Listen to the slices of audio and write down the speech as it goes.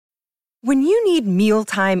When you need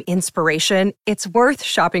mealtime inspiration, it's worth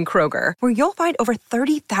shopping Kroger, where you'll find over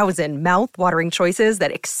 30,000 mouth-watering choices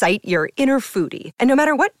that excite your inner foodie. And no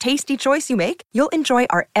matter what tasty choice you make, you'll enjoy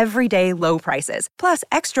our everyday low prices, plus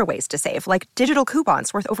extra ways to save, like digital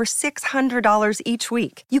coupons worth over $600 each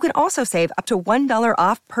week. You can also save up to $1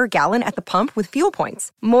 off per gallon at the pump with fuel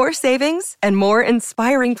points. More savings and more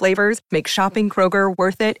inspiring flavors make shopping Kroger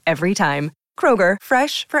worth it every time. Kroger,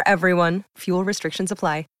 fresh for everyone. Fuel restrictions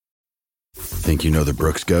apply. Think you know the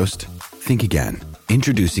Brooks Ghost? Think again.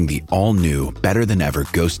 Introducing the all-new, better-than-ever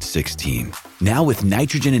Ghost 16. Now with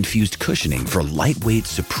nitrogen-infused cushioning for lightweight,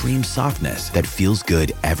 supreme softness that feels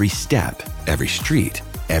good every step, every street,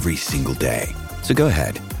 every single day. So go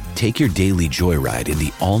ahead, take your daily joyride in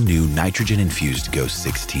the all-new nitrogen-infused Ghost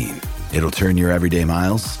 16. It'll turn your everyday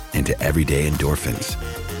miles into everyday endorphins.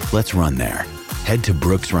 Let's run there. Head to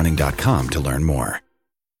brooksrunning.com to learn more.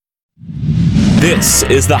 This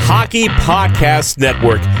is the Hockey Podcast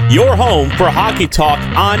Network, your home for hockey talk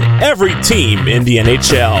on every team in the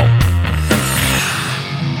NHL.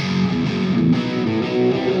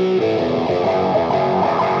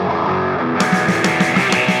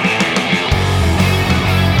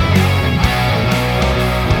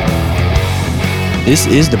 This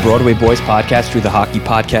is the Broadway Boys podcast through the Hockey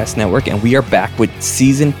Podcast Network, and we are back with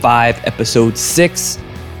Season 5, Episode 6,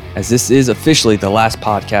 as this is officially the last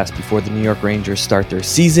podcast before the New York Rangers start their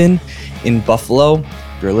season in Buffalo.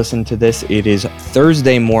 If you're listening to this, it is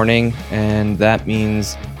Thursday morning, and that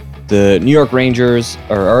means the New York Rangers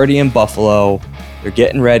are already in Buffalo. They're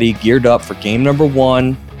getting ready, geared up for game number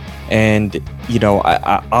 1. And, you know,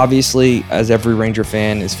 I obviously, as every Ranger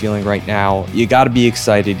fan is feeling right now, you got to be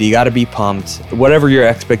excited. You got to be pumped. Whatever your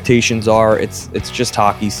expectations are, it's just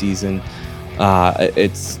hockey season.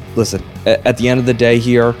 Listen, at the end of the day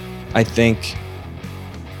here, I think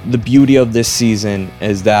the beauty of this season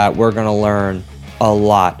is that we're going to learn a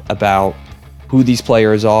lot about who these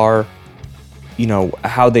players are, you know,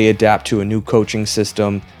 how they adapt to a new coaching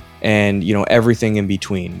system, and, you know, everything in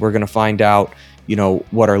between. We're going to find out, you know,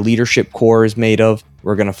 what our leadership core is made of.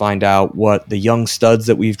 We're going to find out what the young studs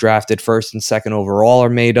that we've drafted first and second overall are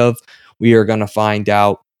made of. We are going to find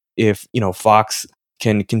out if, you know, Fox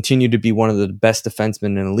can continue to be one of the best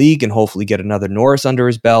defensemen in the league and hopefully get another Norris under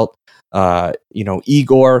his belt. You know,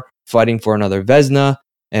 Igor fighting for another Vezina,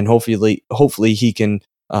 and hopefully he can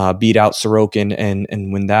beat out Sorokin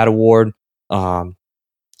and win that award. There's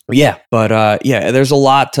a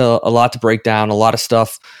lot to break down, a lot of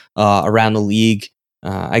stuff around the league.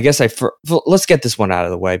 I guess let's get this one out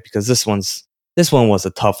of the way, because this one was a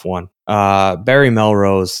tough one. Barry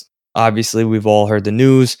Melrose, obviously we've all heard the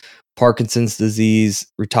news. Parkinson's disease,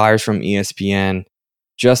 retires from ESPN.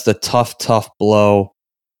 Just a tough blow.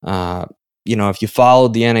 You know, if you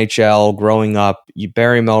followed the NHL growing up,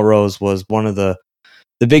 Barry Melrose was one of the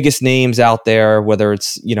biggest names out there, whether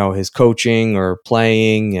it's, you know, his coaching or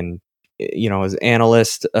playing, and, you know, his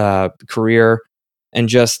analyst career, and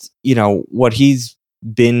just, you know, what he's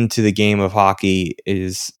been to the game of hockey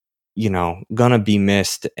is, you know, gonna be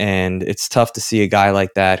missed. And it's tough to see a guy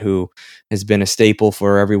like that who has been a staple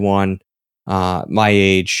for everyone my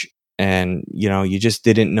age, and, you know, you just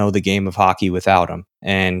didn't know the game of hockey without him,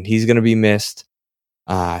 and he's gonna be missed.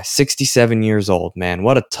 67 years old, man.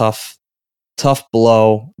 What a tough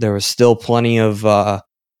blow. There was still plenty of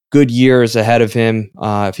good years ahead of him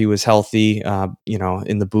if he was healthy, you know,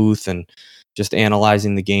 in the booth and just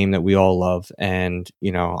analyzing the game that we all love. And,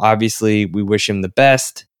 you know, obviously we wish him the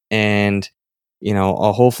best, and, you know,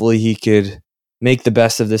 hopefully he could make the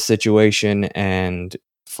best of this situation and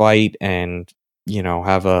fight and, you know,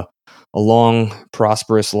 have a long,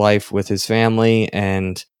 prosperous life with his family.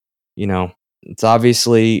 And, you know, it's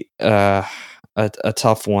obviously a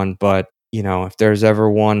tough one, but, you know, if there's ever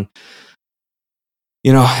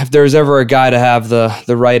a guy to have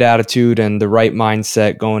the right attitude and the right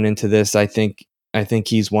mindset going into this, I think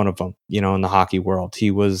he's one of them, you know, in the hockey world.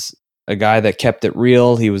 He was a guy that kept it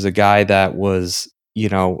real. He was a guy that was, you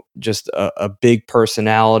know, just a big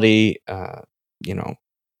personality, you know,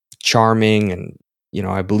 charming. And, you know,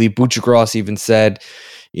 I believe Buchagros even said,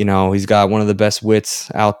 you know, he's got one of the best wits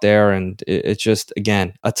out there. And it's just,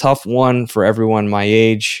 again, a tough one for everyone my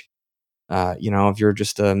age. You know, if you're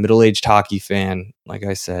just a middle-aged hockey fan, like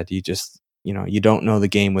I said, you just, you know, you don't know the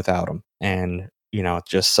game without him. And, you know, it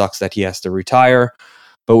just sucks that he has to retire,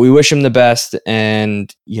 but we wish him the best.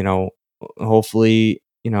 And, you know, hopefully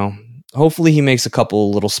he makes a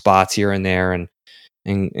couple little spots here and there and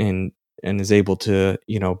is able to,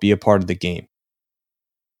 you know, be a part of the game.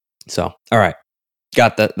 So, all right.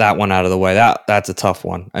 Got that one out of the way. That's a tough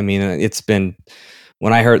one. I mean, it's been,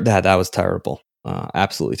 when I heard that was terrible.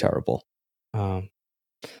 Absolutely terrible.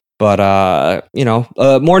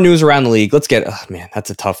 More news around the league. Let's get, that's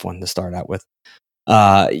a tough one to start out with.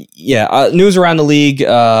 News around the league.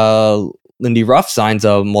 Lindy Ruff signs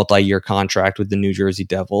a multi-year contract with the New Jersey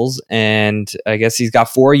Devils, and I guess he's got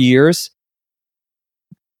 4 years.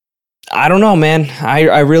 I don't know, man.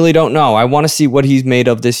 I really don't know. I want to see what he's made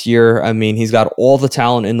of this year. I mean, he's got all the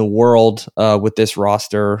talent in the world with this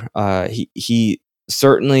roster. He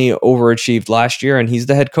certainly overachieved last year, and he's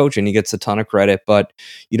the head coach, and he gets a ton of credit. But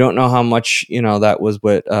you don't know how much that was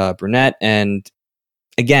with Burnett. And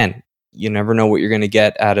again, you never know what you're going to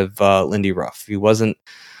get out of Lindy Ruff. He wasn't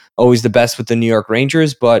always the best with the New York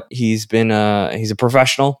Rangers, but he's a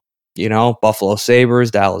professional. Buffalo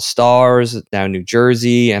Sabres, Dallas Stars, now New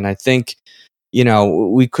Jersey. And I think,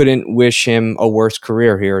 we couldn't wish him a worse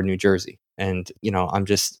career here in New Jersey. And, I'm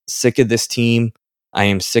just sick of this team. I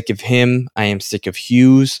am sick of him. I am sick of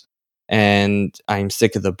Hughes. And I am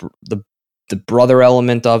sick of the brother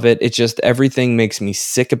element of it. It's just everything makes me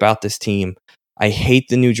sick about this team. I hate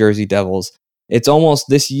the New Jersey Devils. It's almost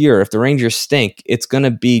this year, if the Rangers stink, it's going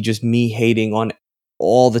to be just me hating on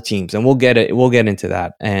all the teams, and we'll get into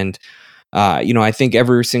that. And I think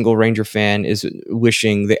every single Ranger fan is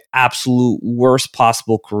wishing the absolute worst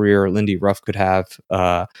possible career Lindy Ruff could have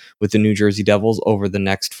with the New Jersey Devils over the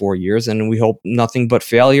next 4 years, and we hope nothing but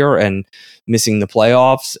failure and missing the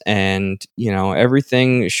playoffs, and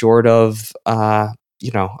everything short of I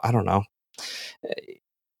don't know.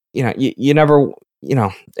 You never.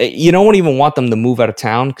 You don't even want them to move out of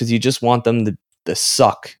town because you just want them to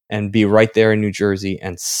suck and be right there in New Jersey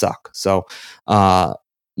and suck. So,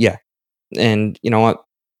 yeah. And you know what?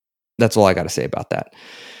 That's all I got to say about that.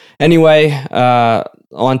 Anyway,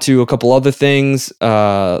 on to a couple other things.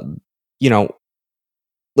 Listen,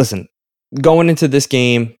 going into this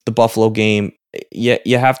game, the Buffalo game,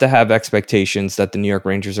 you have to have expectations that the New York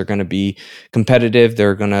Rangers are going to be competitive.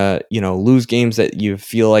 They're going to, lose games that you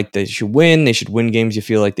feel like they should win. They should win games you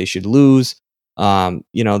feel like they should lose.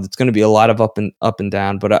 It's going to be a lot of up and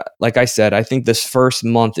down. But like I said, I think this first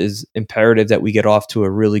month is imperative that we get off to a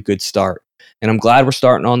really good start. And I'm glad we're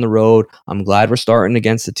starting on the road. I'm glad we're starting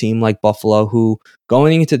against a team like Buffalo, who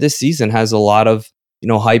going into this season has a lot of,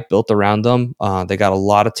 hype built around them. They got a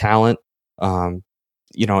lot of talent.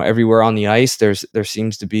 Everywhere on the ice, there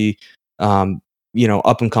seems to be,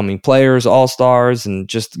 up and coming players, all-stars, and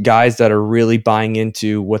just guys that are really buying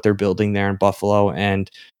into what they're building there in Buffalo.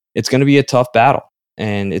 And it's going to be a tough battle,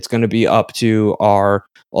 and it's going to be up to our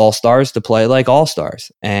all-stars to play like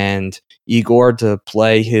all-stars, and Igor to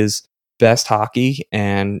play his best hockey,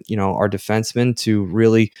 and, our defensemen to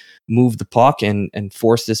really move the puck and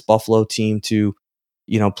force this Buffalo team to,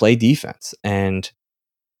 play defense. And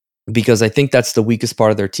because I think that's the weakest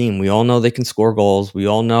part of their team. We all know they can score goals. We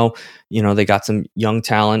all know, they got some young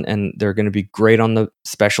talent and they're going to be great on the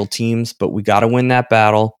special teams, but we got to win that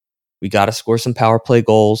battle. We got to score some power play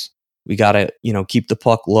goals. We got to, keep the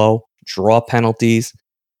puck low, draw penalties,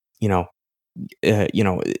 keeping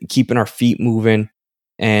our feet moving,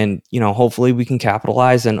 and, hopefully we can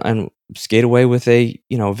capitalize and skate away with a,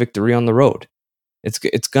 victory on the road.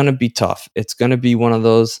 It's going to be tough. It's going to be one of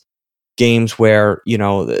those games where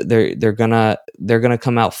they're gonna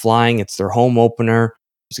come out flying. It's their home opener.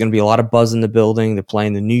 There's gonna be a lot of buzz in the building. They're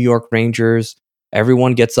playing the New York Rangers.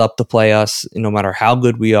 Everyone gets up to play us, no matter how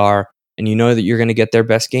good we are, and you know that you're gonna get their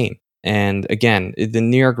best game. And again, the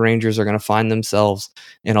New York Rangers are gonna find themselves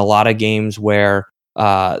in a lot of games where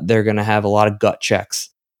they're gonna have a lot of gut checks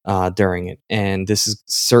during it, and this is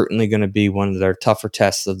certainly gonna be one of their tougher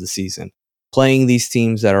tests of the season. Playing these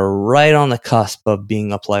teams that are right on the cusp of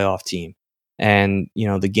being a playoff team. And,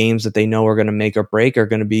 the games that they know are going to make or break are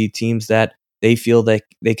going to be teams that they feel that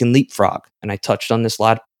they can leapfrog. And I touched on this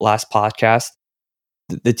last podcast.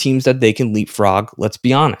 The teams that they can leapfrog, let's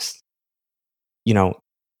be honest.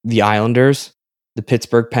 The Islanders, the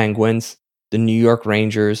Pittsburgh Penguins, the New York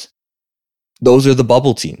Rangers, those are the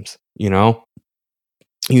bubble teams, You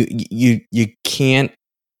can't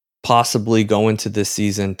possibly go into this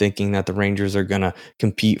season thinking that the Rangers are going to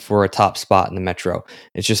compete for a top spot in the Metro.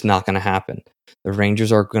 It's just not going to happen. The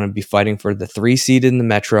Rangers are going to be fighting for the 3 seed in the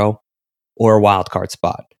Metro or a wild card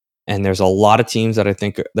spot. And there's a lot of teams that I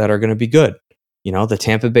think that are going to be good. The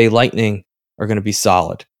Tampa Bay Lightning are going to be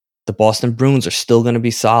solid. The Boston Bruins are still going to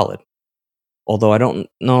be solid. Although I don't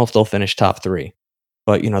know if they'll finish top 3.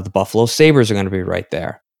 But, the Buffalo Sabres are going to be right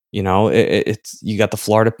there. You got the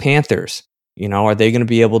Florida Panthers. Are they going to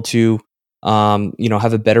be able to,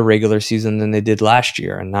 have a better regular season than they did last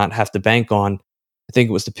year and not have to bank on, I think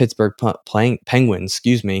it was the Pittsburgh Penguins,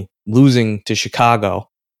 losing to Chicago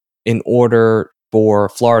in order for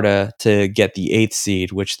Florida to get the 8th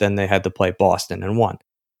seed, which then they had to play Boston and won.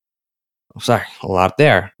 Sorry, a lot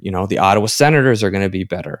there. The Ottawa Senators are going to be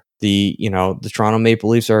better. The Toronto Maple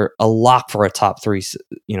Leafs are a lock for a top 3,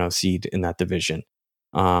 seed in that division.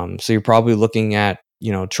 So you're probably looking at,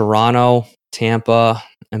 Toronto, Tampa,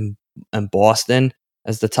 and Boston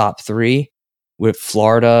as the top 3, with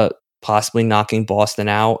Florida possibly knocking Boston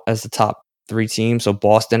out as the top 3 team. So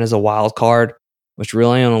Boston is a wild card, which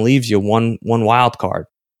really only leaves you one wild card.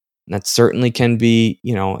 And that certainly can be,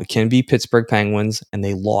 it can be Pittsburgh Penguins, and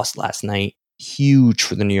they lost last night. Huge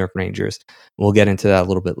for the New York Rangers. We'll get into that a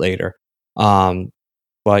little bit later.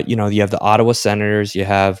 But, you have the Ottawa Senators, you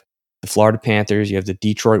have the Florida Panthers, you have the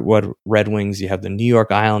Detroit Red Wings, you have the New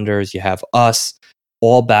York Islanders, you have us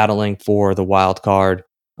all battling for the wild card.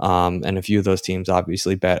 And a few of those teams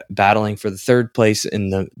obviously battling for the 3rd place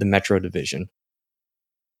in the Metro Division.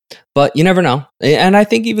 But you never know. And I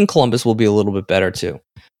think even Columbus will be a little bit better too.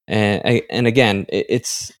 And again,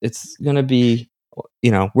 it's going to be,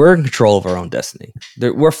 we're in control of our own destiny.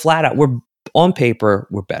 We're flat out. We're on paper.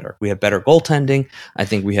 We're better. We have better goaltending. I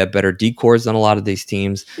think we have better decors than a lot of these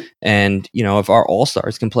teams. And, if our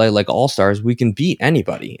all-stars can play like all-stars, we can beat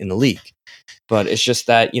anybody in the league. But it's just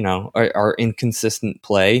that, our inconsistent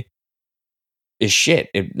play is shit.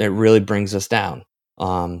 It really brings us down.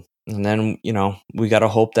 And then, we got to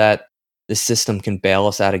hope that the system can bail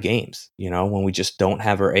us out of games, when we just don't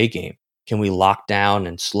have our A game. Can we lock down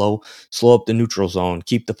and slow up the neutral zone,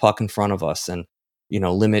 keep the puck in front of us, and,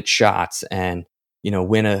 limit shots, and,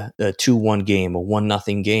 win a 2-1 game, a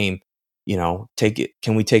 1-0 game?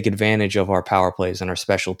 Can we take advantage of our power plays and our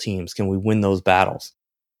special teams? Can we win those battles?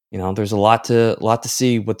 There's a lot to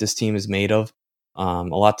see what this team is made of. A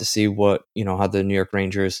lot to see what, how the New York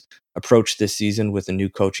Rangers approach this season with a new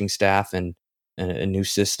coaching staff and a new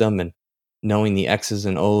system, and knowing the X's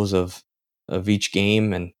and O's of each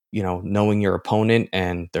game, and, knowing your opponent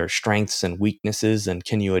and their strengths and weaknesses, and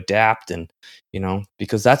can you adapt? And,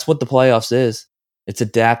 because that's what the playoffs is. It's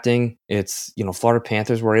adapting. It's, Florida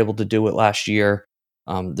Panthers were able to do it last year.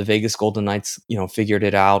 The Vegas Golden Knights, figured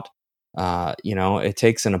it out. It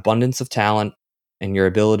takes an abundance of talent and your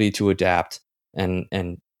ability to adapt and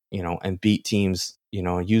beat teams,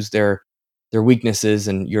 use their weaknesses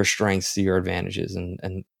and your strengths to your advantages.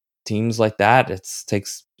 And teams like that, it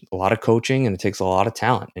takes a lot of coaching and it takes a lot of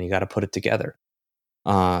talent, and you got to put it together.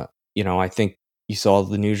 I think you saw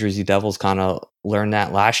the New Jersey Devils kind of learn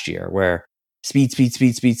that last year, where speed.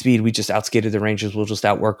 We just outskated the Rangers. We'll just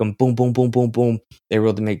outwork them. Boom, boom, boom, boom, boom. They were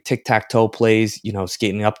able to make tic-tac-toe plays,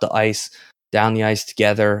 skating up the ice, down the ice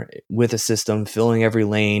together with a system, filling every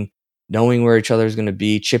lane, knowing where each other is going to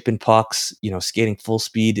be, chipping pucks, skating full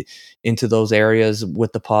speed into those areas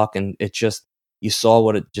with the puck. And it just, you saw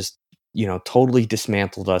what it just, totally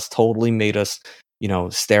dismantled us, totally made us,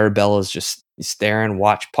 stare bellas, just stare and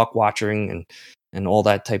watch, puck watching and all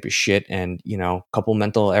that type of shit. And, a couple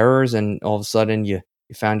mental errors, and all of a sudden you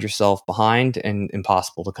found yourself behind and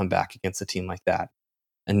impossible to come back against a team like that.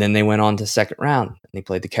 And then they went on to second round and they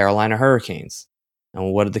played the Carolina Hurricanes.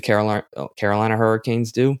 And what did the Carolina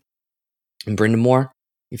Hurricanes do? And Brendan Moore,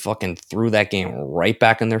 he fucking threw that game right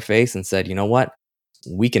back in their face and said, you know what?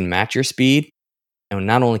 We can match your speed. And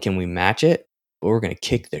not only can we match it, but we're going to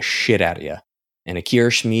kick the shit out of you. And Akira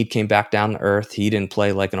Schmid came back down to earth. He didn't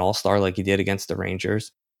play like an all-star like he did against the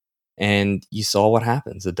Rangers. And you saw what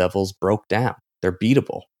happens. The Devils broke down. They're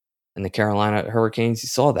beatable. And the Carolina Hurricanes, you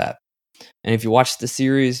saw that. And if you watch the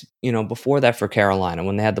series, before that for Carolina,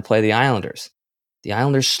 when they had to play the Islanders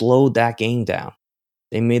slowed that game down.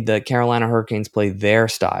 They made the Carolina Hurricanes play their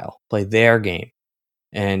style, play their game.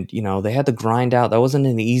 And, they had to grind out. That wasn't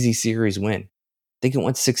an easy series win. I think it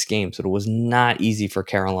went 6 games, but it was not easy for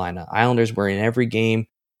Carolina. Islanders were in every game.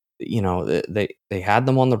 They had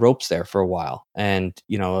them on the ropes there for a while. And,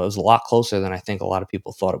 it was a lot closer than I think a lot of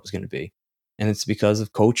people thought it was going to be. And it's because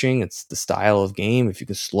of coaching. It's the style of game. If you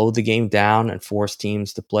can slow the game down and force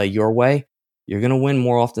teams to play your way, you're going to win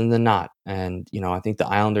more often than not. And, I think the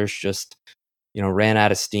Islanders just, ran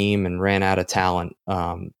out of steam and ran out of talent.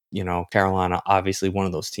 Carolina, obviously one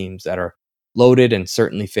of those teams that are loaded and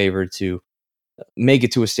certainly favored to make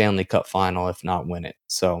it to a Stanley Cup final, if not win it.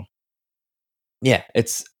 So, yeah,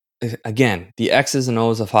 it's, again, the X's and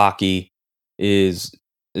O's of hockey is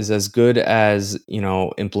as good as,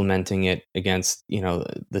 implementing it against,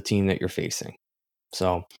 the team that you're facing.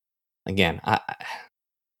 So, again,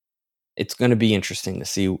 it's going to be interesting to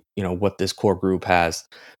see, what this core group has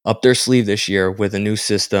up their sleeve this year with a new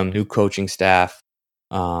system, new coaching staff,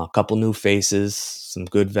 a couple new faces, some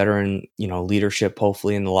good veteran, leadership,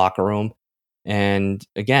 hopefully in the locker room. And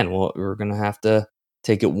again, we're going to have to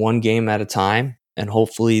take it one game at a time, And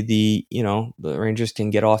hopefully the Rangers can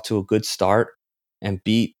get off to a good start and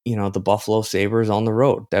beat, the Buffalo Sabres on the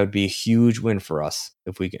road. That would be a huge win for us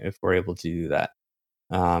if we're able to do that.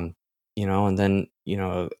 And then,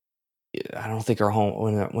 I don't think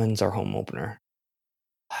when's our home opener?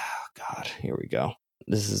 Oh, God, here we go.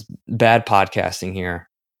 This is bad podcasting here.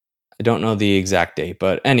 I don't know the exact date,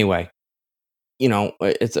 but anyway, we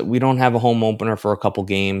don't have a home opener for a couple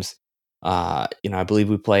games. I believe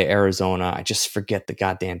we play Arizona. I just forget the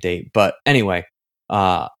goddamn date. But anyway,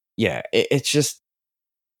 it's just,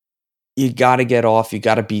 you got to get off. You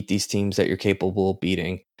got to beat these teams that you're capable of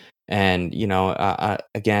beating. And,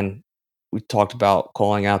 again, we talked about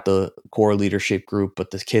calling out the core leadership group,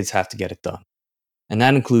 but the kids have to get it done. And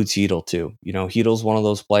that includes Hedl too. Hedl's one of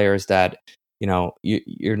those players that,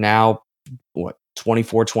 you're now,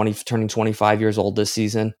 24, turning 25 years old this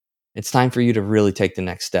season. It's time for you to really take the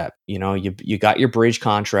next step. You got your bridge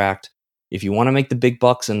contract. If you want to make the big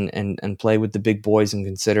bucks and play with the big boys and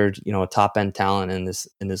considered, a top end talent in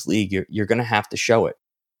this league, you're going to have to show it.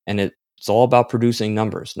 And it's all about producing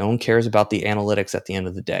numbers. No one cares about the analytics at the end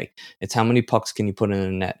of the day. It's how many pucks can you put in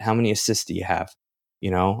the net? How many assists do you have?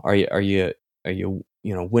 Are you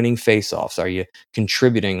winning faceoffs? Are you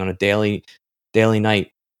contributing on a daily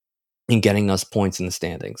night and getting us points in the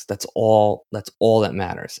standings? That's all that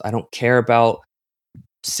matters. I don't care about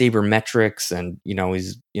sabermetrics and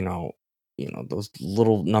those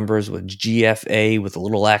little numbers with GFA with a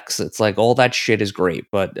little X. It's like all that shit is great,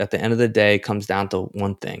 but at the end of the day, it comes down to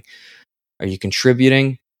one thing: are you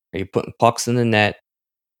contributing? Are you putting pucks in the net?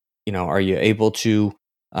 Are you able to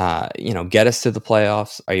get us to the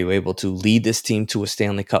playoffs? Are you able to lead this team to a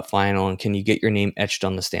Stanley Cup final? And can you get your name etched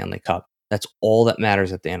on the Stanley Cup? That's all that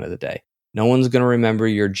matters at the end of the day. No one's going to remember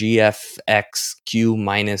your GFXQ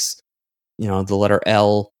minus, the letter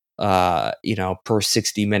L, per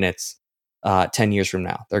 60 minutes 10 years from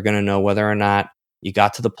now. They're going to know whether or not you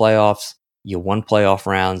got to the playoffs, you won playoff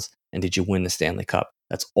rounds, and did you win the Stanley Cup?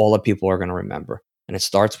 That's all that people are going to remember. And it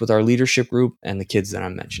starts with our leadership group and the kids that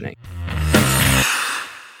I'm mentioning.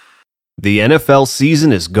 The NFL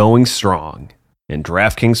season is going strong, and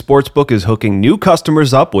DraftKings Sportsbook is hooking new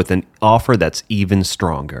customers up with an offer that's even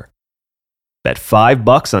stronger. Bet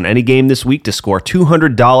 $5 on any game this week to score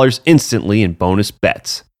 $200 instantly in bonus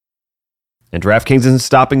bets. And DraftKings isn't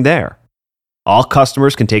stopping there. All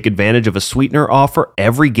customers can take advantage of a sweetener offer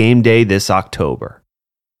every game day this October.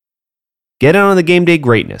 Get in on the game day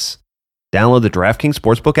greatness. Download the DraftKings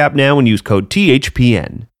Sportsbook app now and use code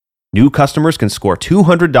THPN. New customers can score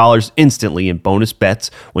 $200 instantly in bonus bets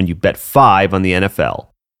when you bet $5 on the NFL.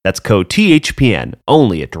 That's code THPN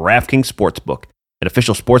only at DraftKings Sportsbook, an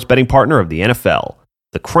official sports betting partner of the NFL.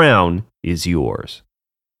 The crown is yours.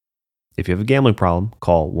 If you have a gambling problem,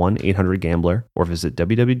 call 1-800-GAMBLER or visit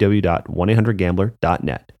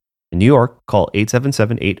www.1800gambler.net. In New York, call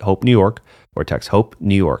 877-8-HOPE-NEW YORK or text HOPE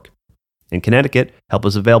New York. In Connecticut, help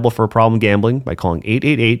is available for a problem gambling by calling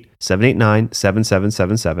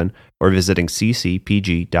 888-789-7777 or visiting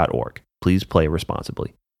ccpg.org. Please play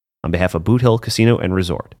responsibly. On behalf of Boot Hill Casino and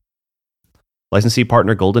Resort. Licensee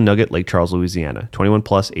partner Golden Nugget, Lake Charles, Louisiana. 21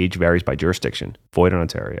 plus, age varies by jurisdiction. Void in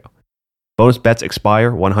Ontario. Bonus bets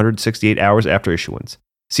expire 168 hours after issuance.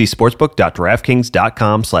 See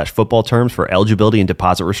sportsbook.draftkings.com/football terms for eligibility and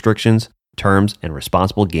deposit restrictions, terms, and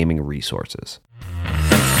responsible gaming resources.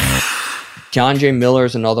 Keandre Miller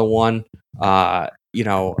is another one.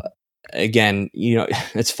 Again,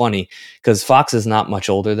 it's funny because Fox is not much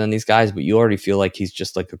older than these guys, but you already feel like he's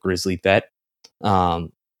just like a Grizzly vet. But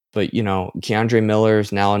Keandre Miller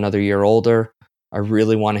is now another year older. I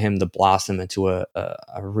really want him to blossom into a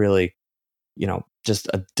really, just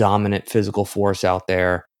a dominant physical force out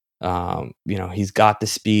there. He's got the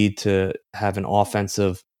speed to have an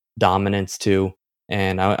offensive dominance too.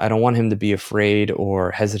 And I don't want him to be afraid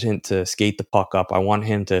or hesitant to skate the puck up. I want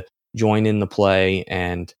him to join in the play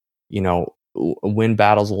and, win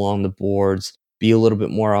battles along the boards, be a little bit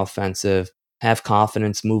more offensive, have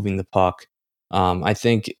confidence moving the puck. I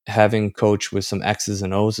think having coach with some X's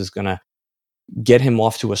and O's is going to get him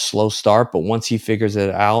off to a slow start. But once he figures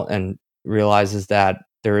it out and realizes that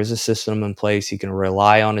there is a system in place, he can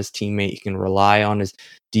rely on his teammate, he can rely on his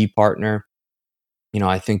D partner.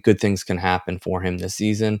 I think good things can happen for him this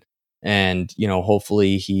season. And,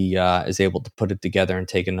 hopefully he is able to put it together and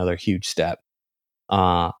take another huge step.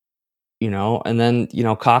 And then,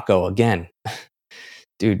 Kakko, again,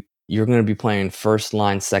 dude, you're going to be playing first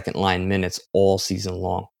line, second line minutes all season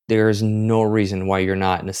long. There is no reason why you're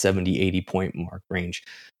not in the 70, 80 point mark range.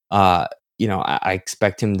 I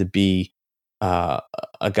expect him to be a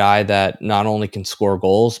guy that not only can score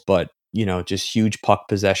goals, but, just huge puck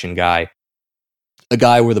possession guy. a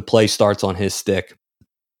guy where the play starts on his stick.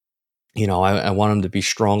 You know, I want him to be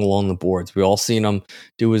strong along the boards. We all seen him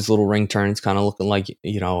do his little ring turns, kind of looking like,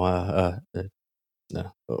 you know, a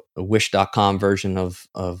Wish.com version of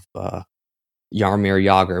Jaromir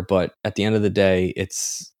Jagr. But at the end of the day,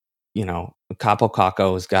 it's, you know, Capo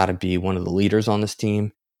Caco has got to be one of the leaders on this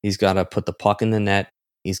team. He's got to put the puck in the net.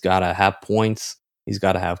 He's got to have points. He's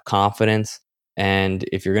got to have confidence. And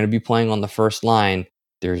if you're going to be playing on the first line,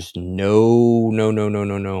 there's no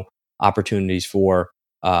opportunities for,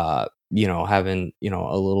 you know, having, you know,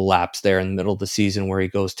 a little lapse there in the middle of the season where he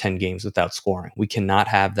goes 10 games without scoring. We cannot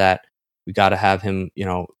have that. We got to have him, you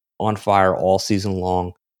know, on fire all season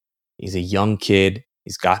long. He's a young kid.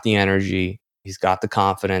 He's got the energy. He's got the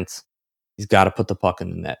confidence. He's got to put the puck in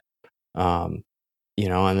the net. You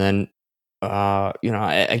know, and then, you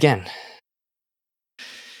know, again,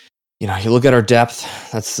 you know, you look at our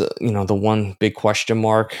depth. That's, you know, the one big question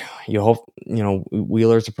mark. You hope, you know,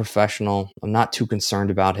 Wheeler's a professional. I'm not too concerned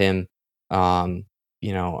about him.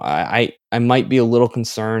 You know, I might be a little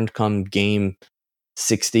concerned come game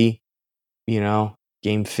 60, you know,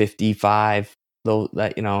 game 55, though,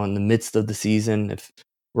 that, you know, in the midst of the season, if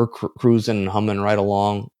we're cruising and humming right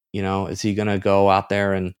along, you know, is he going to go out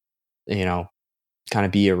there and, you know, kind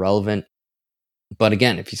of be irrelevant? But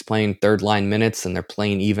again, if he's playing third line minutes and they're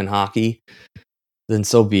playing even hockey, then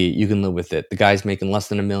so be it. You can live with it. The guy's making less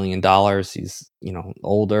than $1 million. He's, you know,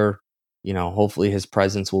 older. You know, hopefully his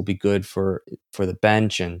presence will be good for the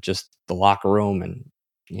bench and just the locker room. And,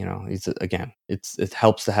 you know, he's, again, it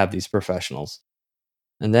helps to have these professionals.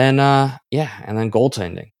 And then, and then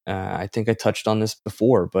goaltending. I think I touched on this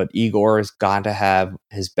before, but Igor has got to have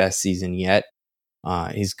his best season yet.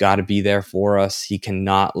 He's got to be there for us. He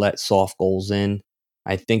cannot let soft goals in.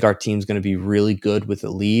 I think our team's going to be really good with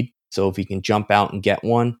a lead. So if he can jump out and get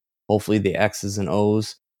one, hopefully the X's and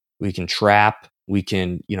O's, we can trap. We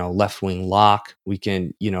can, you know, left wing lock. We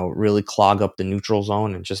can, you know, really clog up the neutral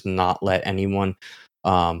zone and just not let anyone,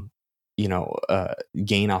 gain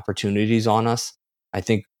opportunities on us. I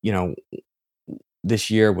think, you know, this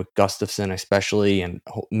year with Gustafsson especially, and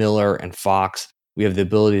Miller and Fox, we have the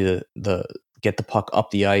ability to get the puck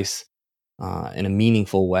up the ice in a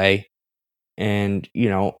meaningful way. And, you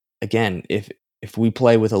know, again, if we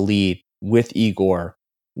play with a lead, with Igor,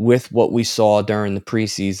 with what we saw during the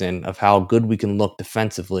preseason of how good we can look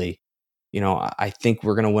defensively, you know, I think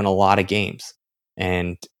we're going to win a lot of games.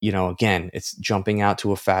 And, you know, again, it's jumping out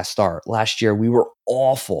to a fast start. Last year, we were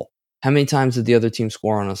awful. How many times did the other team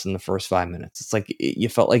score on us in the first 5 minutes? It's like you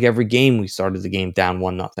felt like every game we started the game down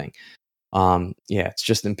 1-0. It's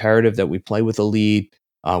just imperative that we play with a lead,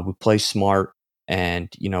 we play smart, and,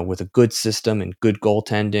 you know, with a good system and good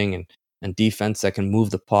goaltending and defense that can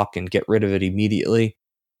move the puck and get rid of it immediately.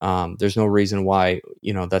 There's no reason why,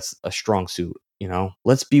 you know, that's a strong suit. You know,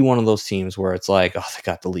 let's be one of those teams where it's like, oh, they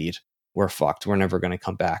got the lead. We're fucked. We're never going to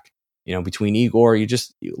come back. You know, between Igor,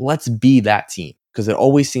 let's be that team, because it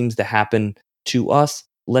always seems to happen to us.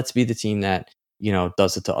 Let's be the team that, you know,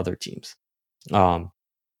 does it to other teams.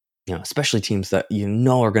 You know, especially teams that, you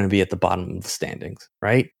know, are going to be at the bottom of the standings,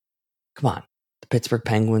 right? Come on. The Pittsburgh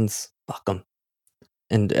Penguins, fuck them.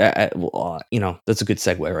 And, you know, that's a good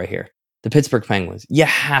segue right here. The Pittsburgh Penguins, you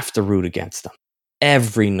have to root against them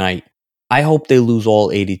every night. I hope they lose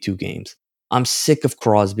all 82 games. I'm sick of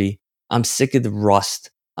Crosby. I'm sick of the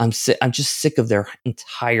rust. I'm just sick of their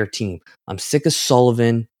entire team. I'm sick of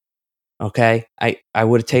Sullivan. Okay? I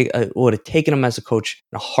would have taken him as a coach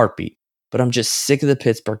in a heartbeat. But I'm just sick of the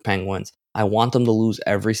Pittsburgh Penguins. I want them to lose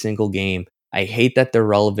every single game. I hate that they're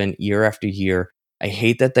relevant year after year. I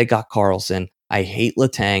hate that they got Carlson. I hate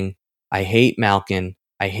Letang. I hate Malkin.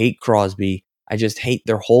 I hate Crosby. I just hate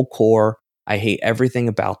their whole core. I hate everything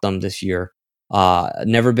about them this year.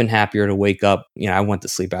 Never been happier to wake up. You know, I went to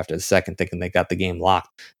sleep after the second thinking they got the game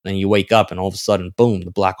locked. Then you wake up and all of a sudden, boom,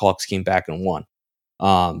 the Blackhawks came back and won.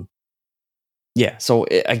 So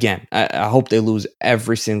again, I hope they lose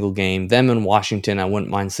every single game. Them in Washington, I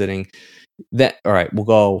wouldn't mind sitting. All right, we'll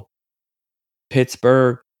go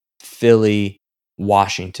Pittsburgh, Philly,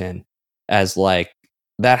 Washington as like,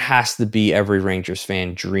 that has to be every Rangers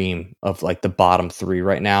fan dream of like the bottom three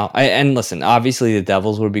right now. And listen, obviously the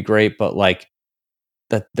Devils would be great, but like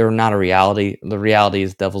that they're not a reality. The reality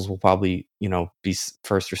is Devils will probably, you know, be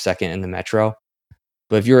first or second in the Metro.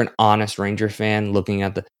 But if you're an honest Ranger fan looking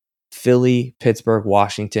at the Philly, Pittsburgh,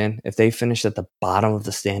 Washington, if they finish at the bottom of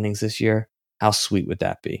the standings this year, how sweet would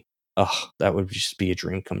that be? Oh, that would just be a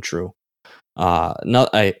dream come true.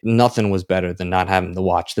 Nothing was better than not having to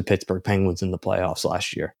watch the Pittsburgh Penguins in the playoffs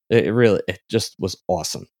last year. It just was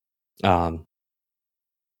awesome.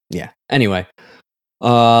 Anyway,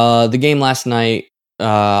 the game last night,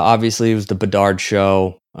 Obviously, it was the Bedard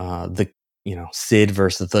show. Sid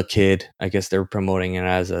versus the Kid. I guess they were promoting it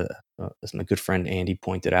as my good friend Andy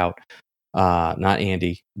pointed out. Not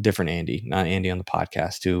Andy, different Andy, not Andy on the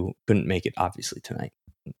podcast, who couldn't make it obviously tonight.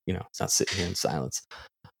 It's not sitting here in silence.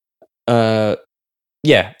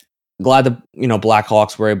 Yeah, glad the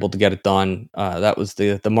Blackhawks were able to get it done. That was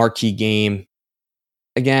the marquee game.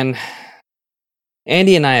 Again,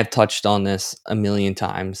 Andy and I have touched on this a million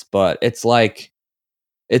times, but it's like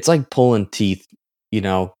pulling teeth,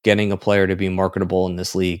 getting a player to be marketable in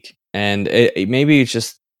this league. And maybe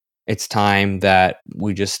it's time that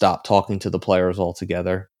we just stop talking to the players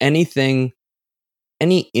altogether. Any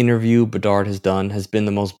interview Bedard has done has been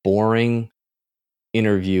the most boring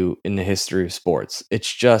interview in the history of sports.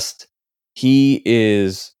 It's just, he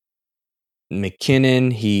is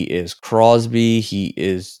McKinnon, he is Crosby, he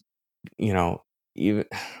is, even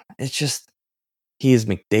it's just, he is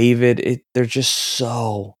McDavid. They're just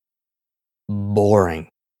so boring.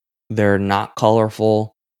 They're not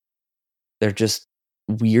colorful. They're just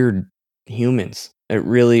weird humans.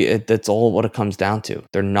 That's all what it comes down to.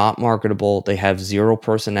 They're not marketable. They have zero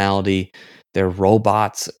personality. They're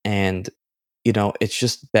robots, and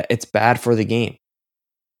it's bad for the game.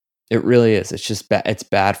 It really is. It's just bad. It's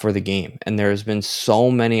bad for the game. And there's been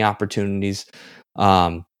so many opportunities,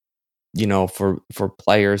 for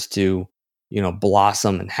players to,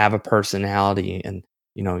 blossom and have a personality. And,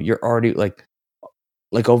 you're already like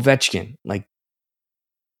Ovechkin,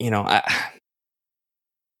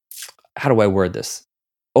 how do I word this?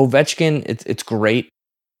 Ovechkin, it's great,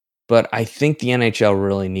 but I think the NHL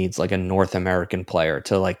really needs like a North American player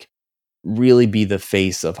to like really be the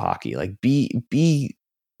face of hockey. Like I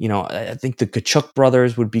think the Kachuk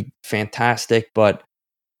brothers would be fantastic, but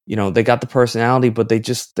they got the personality, but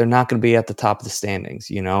they're not going to be at the top of the standings.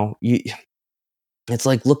 It's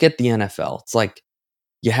like, look at the NFL. It's like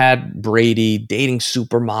you had Brady dating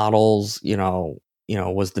supermodels,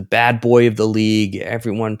 was the bad boy of the league.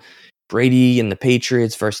 Brady and the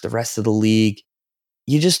Patriots versus the rest of the league.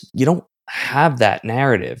 You don't have that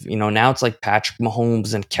narrative. Now it's like Patrick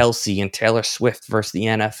Mahomes and Kelsey and Taylor Swift versus the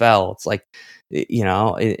NFL. It's like,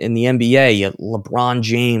 in the NBA, you have LeBron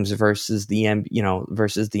James versus the entire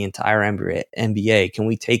NBA. Can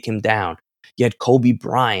we take him down? You had Kobe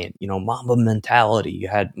Bryant, Mamba mentality. You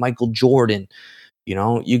had Michael Jordan.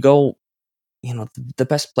 You go, the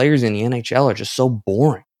best players in the NHL are just so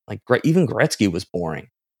boring. Like even Gretzky was boring.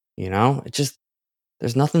 It just,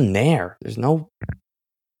 there's nothing there. There's no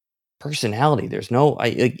personality. There's no,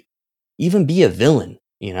 even be a villain,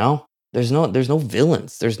 there's no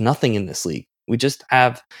villains. There's nothing in this league. We just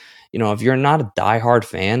have, if you're not a diehard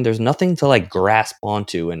fan, there's nothing to like grasp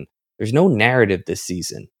onto, and there's no narrative this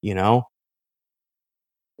season,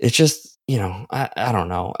 It's just, I don't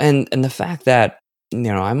know. And the fact that,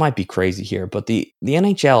 I might be crazy here, but the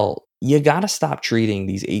NHL, you got to stop treating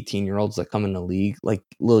these 18-year-olds that come in the league like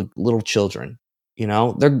little children.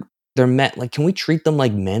 They're men. Like, can we treat them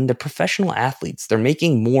like men? They're professional athletes. They're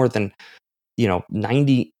making more than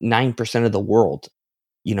 99% of the world.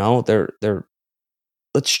 They're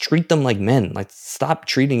let's treat them like men. Like, stop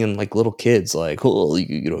treating them like little kids. Like, oh,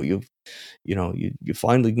 you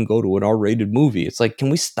finally can go to an R-rated movie. It's like, can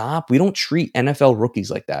we stop? We don't treat NFL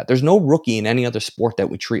rookies like that. There's no rookie in any other sport that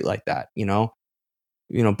we treat like that.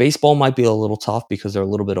 Baseball might be a little tough because they're a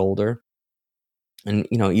little bit older, and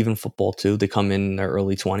even football too. They come in their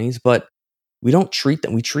early 20s, but we don't treat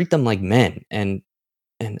them. We treat them like men, and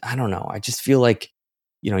I don't know. I just feel like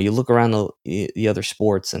you look around the other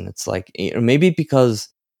sports, and it's like, maybe because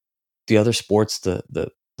the other sports,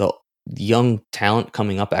 the young talent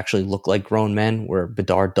coming up actually look like grown men, where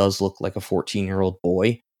Bedard does look like a 14-year-old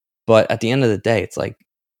boy. But at the end of the day, it's like,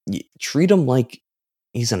 treat him like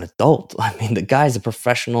he's an adult. I mean, the guy's a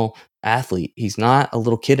professional athlete. He's not a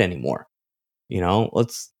little kid anymore.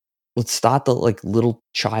 Let's stop the like little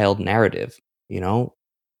child narrative. I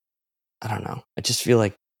don't know. I just feel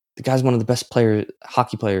like the guy's one of the best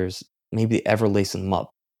hockey players, maybe ever lacing him up.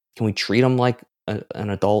 Can we treat him like an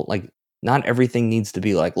adult? Like, not everything needs to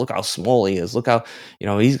be like, look how small he is. Look how,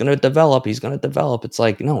 he's going to develop. He's going to develop. It's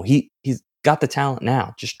like, no, he's got the talent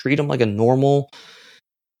now. Just treat him like a normal,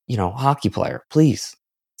 hockey player, please.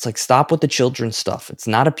 It's like, stop with the children's stuff. It's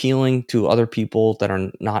not appealing to other people that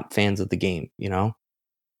are not fans of the game,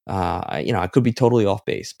 I could be totally off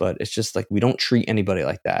base, but it's just like, we don't treat anybody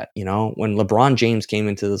like that. When LeBron James came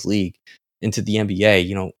into this league, into the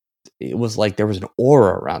NBA, it was like there was an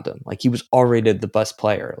aura around him. Like, he was already the best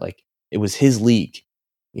player. Like, it was his league.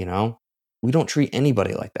 We don't treat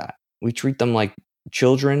anybody like that. We treat them like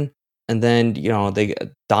children, and then they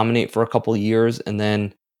dominate for a couple of years, and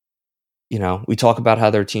then we talk about how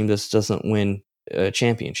their team just doesn't win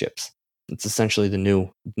championships. It's essentially the new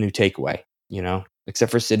takeaway,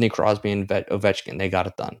 except for Sidney Crosby and Ovechkin. They got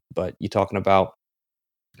it done. But you're talking about,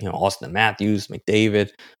 Austin Matthews,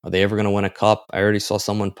 McDavid. Are they ever going to win a cup? I already saw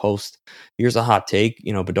someone post, here's a hot take,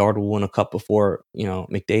 Bedard will win a cup before,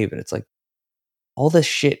 McDavid. It's like all this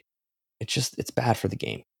shit. It's bad for the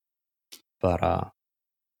game. But,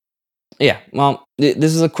 yeah, well,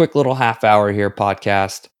 this is a quick little half hour here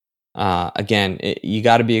podcast. Again, you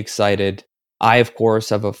got to be excited. I, of course,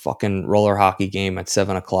 have a fucking roller hockey game at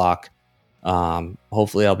 7:00.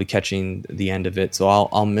 Hopefully I'll be catching the end of it. So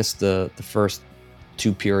I'll miss the first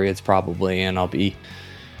 2 periods probably, and I'll be,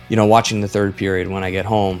 watching the third period when I get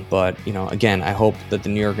home. But, again, I hope that the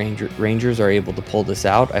New York Rangers are able to pull this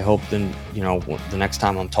out. I hope then, the next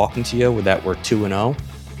time I'm talking to you that we're 2-0.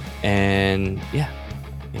 And yeah,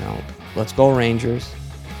 let's go Rangers.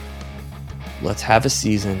 Let's have a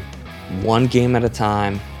season, one game at a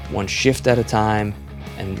time, one shift at a time,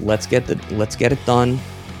 and let's get it done.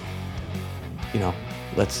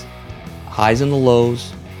 Let's highs and the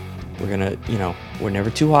lows. We're gonna, we're never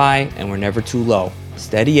too high and we're never too low.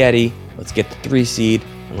 Steady Eddie. Let's get the 3 seed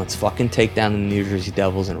and let's fucking take down the New Jersey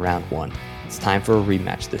Devils in round 1. It's time for a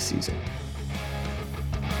rematch this season.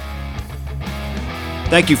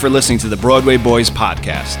 Thank you for listening to the Broadway Boys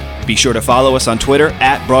podcast. Be sure to follow us on Twitter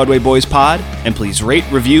at Broadway Boys Pod, and please rate,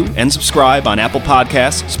 review, and subscribe on Apple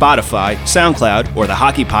Podcasts, Spotify, SoundCloud, or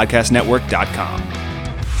thehockeypodcastnetwork.com.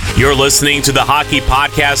 You're listening to the Hockey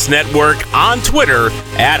Podcast Network on Twitter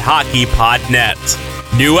at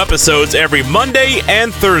HockeyPodNet. New episodes every Monday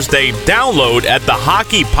and Thursday. Download at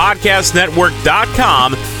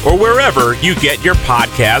thehockeypodcastnetwork.com or wherever you get your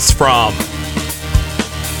podcasts from.